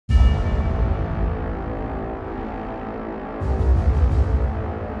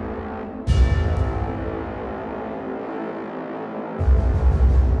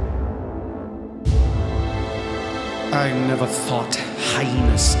I never thought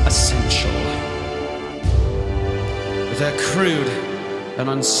highness essential. They're crude and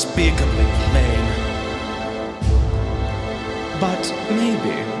unspeakably plain. But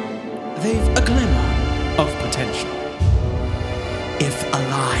maybe they've a glimmer of potential, if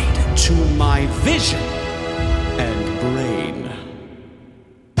allied to my vision and brain.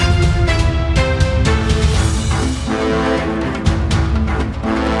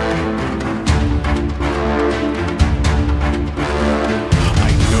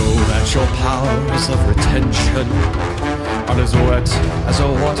 Your powers of retention are as wet as a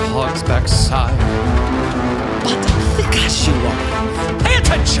warthog's backside. But Fikashua, pay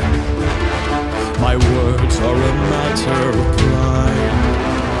attention! My words are a matter of pride.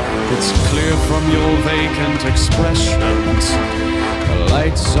 It's clear from your vacant expressions the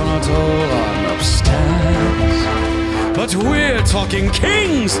lights are not all on upstairs. But we're talking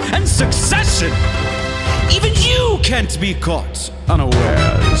kings and succession. Even you can't be caught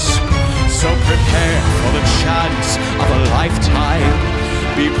unawares. So prepare for the chance of a lifetime.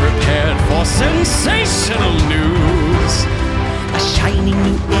 Be prepared for sensational news. A shining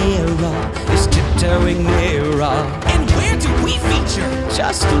new era is tiptoeing nearer. And where do we feature?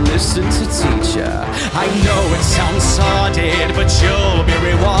 Just listen to teacher. I know it sounds sordid, but you'll be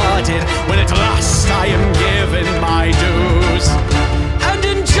rewarded when at last I am given my dues. And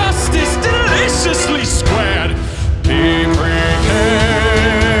injustice deliciously squared. Be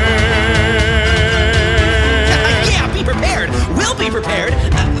prepared. We'll be prepared.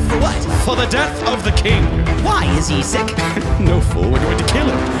 For what? For the death of the king. Why? Is he sick? No fool, we're going to kill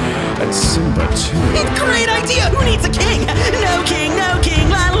him. And Simba too. Great idea! Who needs a king? No king,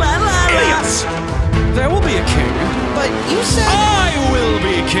 la la la la. Idiots! There will be a king. But you said... I will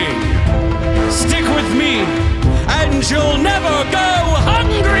be king. Stick with me, and you'll never go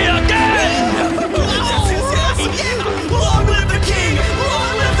hungry again! Long live the king! Long live the king!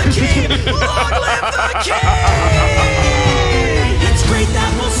 Long live the king! It's great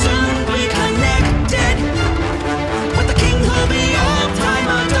that we'll soon be connected with the king who'll be all-time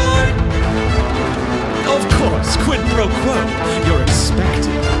adored. Of course, quid pro quo, you're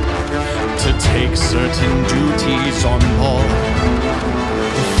expected to take certain duties on board.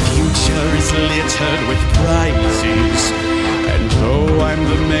 The future is littered with prizes, and though I'm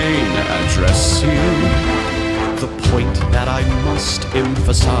the main addressee, the point that I must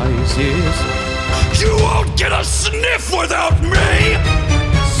emphasize is you won't get a sniff without me!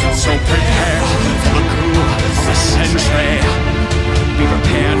 So prepare for the coup of the century. Be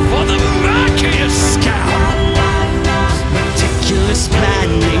prepared for the murkiest scowl. Meticulous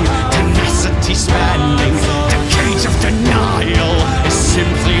planning, tenacity spanning, decades of denial is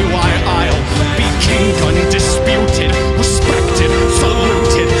simply why I'll be king undisputed, respected,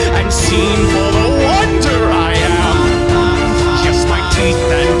 saluted, and seen for the wonder I am. Yes, my teeth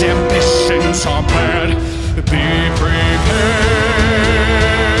and ambitions are bad.